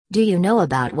Do you know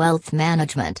about wealth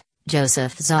management,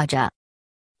 Joseph Zaja?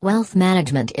 Wealth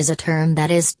management is a term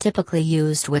that is typically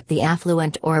used with the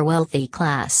affluent or wealthy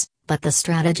class, but the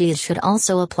strategies should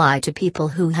also apply to people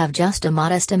who have just a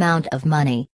modest amount of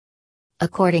money.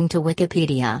 According to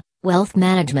Wikipedia, wealth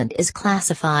management is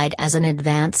classified as an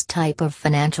advanced type of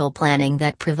financial planning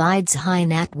that provides high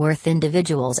net worth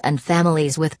individuals and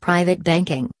families with private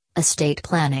banking, estate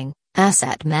planning,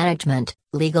 asset management,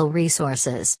 legal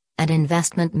resources, and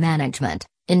investment management,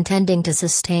 intending to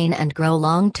sustain and grow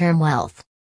long-term wealth.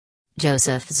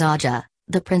 Joseph Zaja,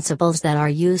 the principles that are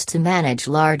used to manage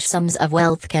large sums of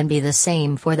wealth can be the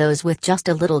same for those with just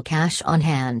a little cash on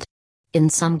hand. In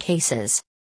some cases,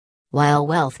 while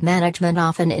wealth management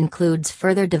often includes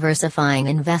further diversifying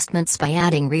investments by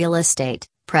adding real estate,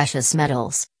 precious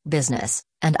metals, business,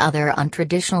 and other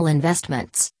untraditional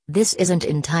investments, this isn't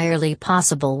entirely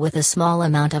possible with a small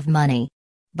amount of money.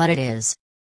 But it is.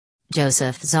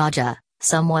 Joseph Zaja,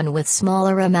 someone with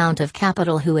smaller amount of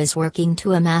capital who is working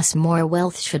to amass more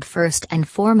wealth, should first and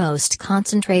foremost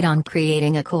concentrate on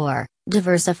creating a core,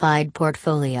 diversified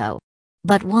portfolio.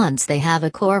 But once they have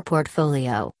a core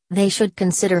portfolio, they should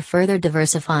consider further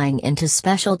diversifying into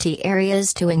specialty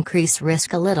areas to increase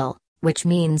risk a little, which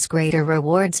means greater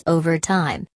rewards over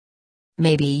time.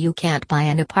 Maybe you can't buy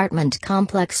an apartment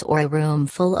complex or a room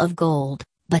full of gold,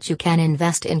 but you can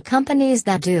invest in companies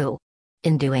that do.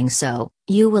 In doing so,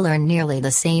 you will earn nearly the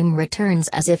same returns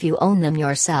as if you own them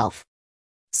yourself.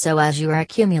 So as you are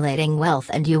accumulating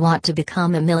wealth and you want to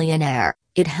become a millionaire,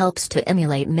 it helps to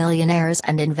emulate millionaires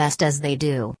and invest as they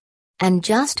do. And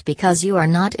just because you are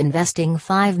not investing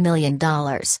 $5 million,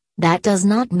 that does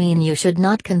not mean you should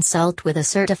not consult with a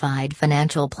certified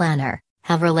financial planner,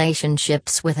 have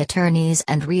relationships with attorneys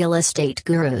and real estate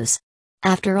gurus.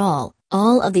 After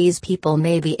all of these people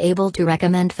may be able to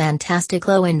recommend fantastic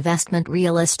low investment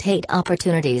real estate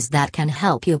opportunities that can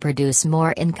help you produce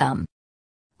more income.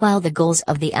 While the goals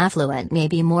of the affluent may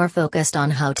be more focused on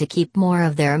how to keep more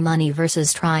of their money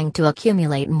versus trying to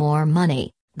accumulate more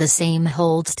money, the same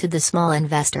holds to the small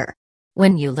investor.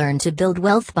 When you learn to build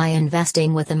wealth by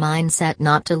investing with a mindset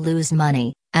not to lose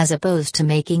money, as opposed to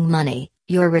making money,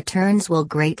 your returns will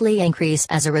greatly increase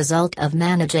as a result of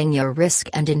managing your risk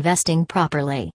and investing properly.